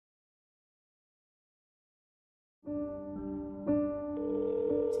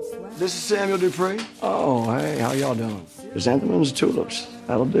This is Samuel Dupree. Oh, hey, how y'all doing? Chrysanthemums and tulips.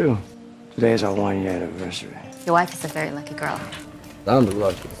 That'll do. Today is our 1-year anniversary. Your wife is a very lucky girl. I'm the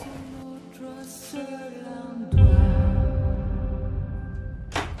lucky one.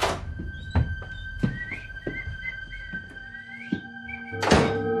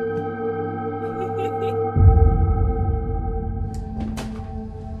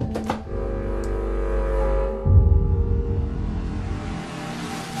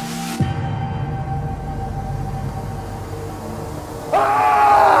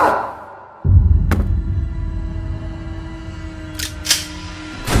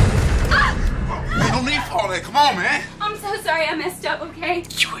 Come on, man. I'm so sorry I messed up, okay?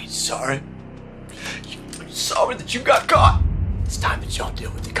 You ain't sorry. You're sorry that you got caught. It's time that y'all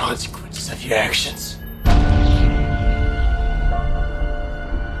deal with the consequences of your actions. Every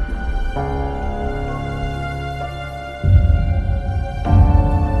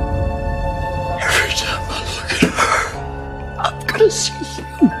time I look at her, I'm gonna see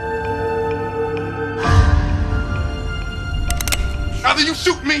you. Either you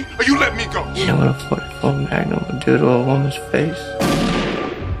shoot me or you let me go. You know what a 44 Magnum would do to a woman's face?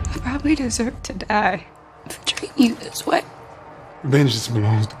 I probably deserve to die for treating you this way. Vengeance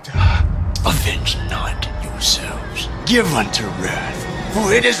belongs to God. Avenge not yourselves. yours. Give unto wrath,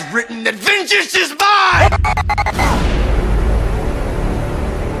 for it is written that vengeance is mine!